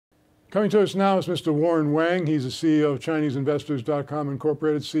Coming to us now is Mr. Warren Wang. He's the CEO of ChineseInvestors.com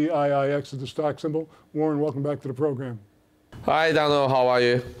Incorporated, CIIX is the stock symbol. Warren, welcome back to the program. Hi, Donald. How are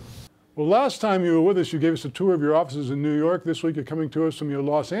you? Well, last time you were with us, you gave us a tour of your offices in New York. This week, you're coming to us from your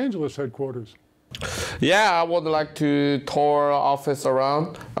Los Angeles headquarters. Yeah, I would like to tour our office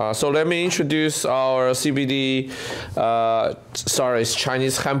around. So let me introduce our CBD, it's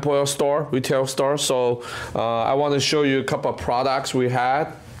Chinese hemp oil store, retail store. So I want to show you a couple of products we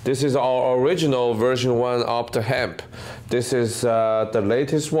had. This is our original version 1 of the hemp. This is the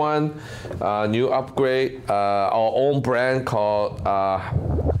latest one, new upgrade, our own brand called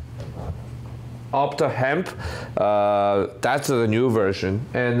Opta Hemp. That's the new version.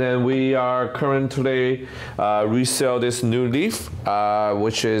 And then we are currently resell this new leaf,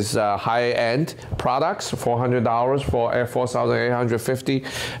 which is high-end products, $400 for 4,850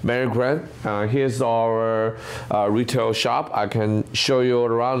 milligram. Here's our retail shop. I can show you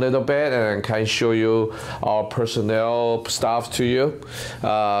around a little bit and I can show you our personnel stuff to you.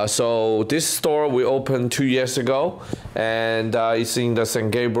 So this store we opened 2 years ago, and it's in the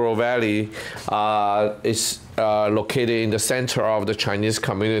San Gabriel Valley. It's located in the center of the Chinese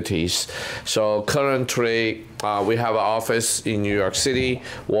communities. So currently we have an office in New York City,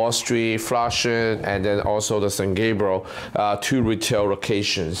 Wall Street, Flushing, and then also the San Gabriel, 2 retail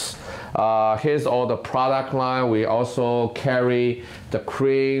locations. Here's all the product line. We also carry the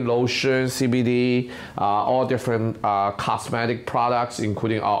cream, lotion, CBD, all different cosmetic products,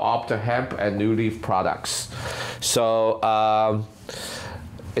 including our Opta Hemp and New Leaf products. So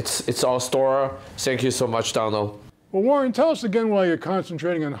it's our store. Thank you so much, Donald. Well, Warren, tell us again why you're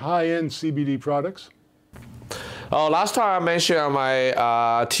concentrating on high-end CBD products. Last time I mentioned on my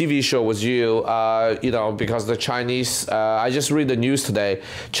TV show with you, because the Chinese, I just read the news today,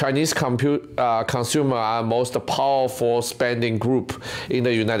 Chinese consumer are most powerful spending group in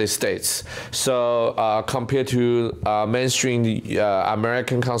the United States. So compared to mainstream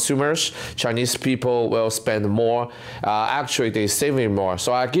American consumers, Chinese people will spend more. Actually, they're saving more.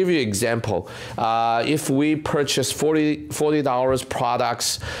 So I'll give you an example. If we purchase $40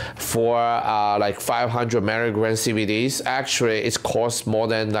 products for like 500 milligrams CBDs, actually it costs more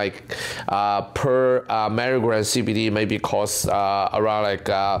than like per milligram CBD maybe costs around like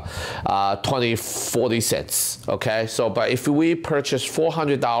 20-40 cents. Okay, so but if we purchase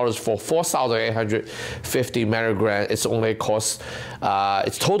 $400 for 4,850 milligram, it's only costs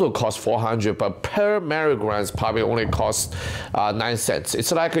its total cost 400, but per milligram probably only costs 9 cents.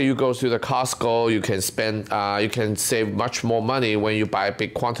 It's like you go to the Costco, you can spend you can save much more money when you buy a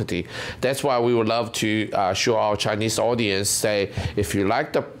big quantity. That's why we would love to show our Chinese audience, say, if you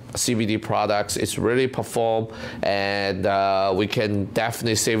like the CBD products, it's really perform, and we can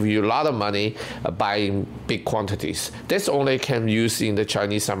definitely save you a lot of money buying big quantities. This only can use in the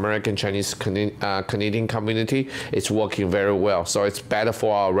Chinese American, Chinese Canadian community. It's working very well. So it's better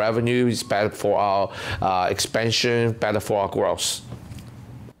for our revenue, it's better for our expansion, better for our growth.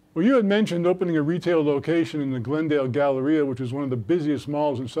 Well, you had mentioned opening a retail location in the Glendale Galleria, which is one of the busiest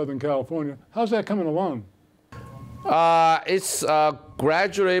malls in Southern California. How's that coming along? It's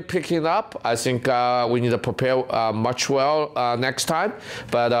gradually picking up. I think we need to prepare much well next time,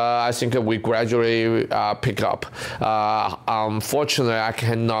 but I think we gradually pick up. Unfortunately, I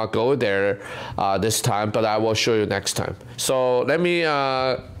cannot go there this time, but I will show you next time. So let me,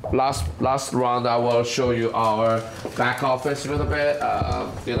 last round, I will show you our back office a little bit,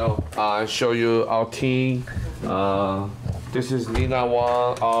 show you our team. This is Nina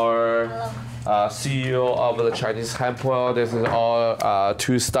Wang, our CEO of the Chinese hemp oil. This is all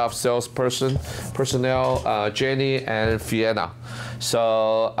 2 staff personnel, Jenny and Fiona.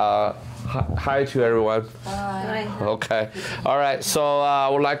 So hi to everyone. Hi. Okay. All right. So I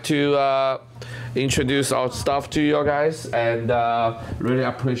would like to introduce our staff to you guys, and really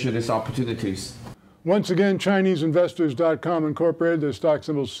appreciate these opportunities. Once again, ChineseInvestors.com Incorporated, their stock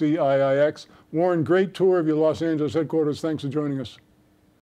symbol CIIX. Warren, great tour of your Los Angeles headquarters. Thanks for joining us.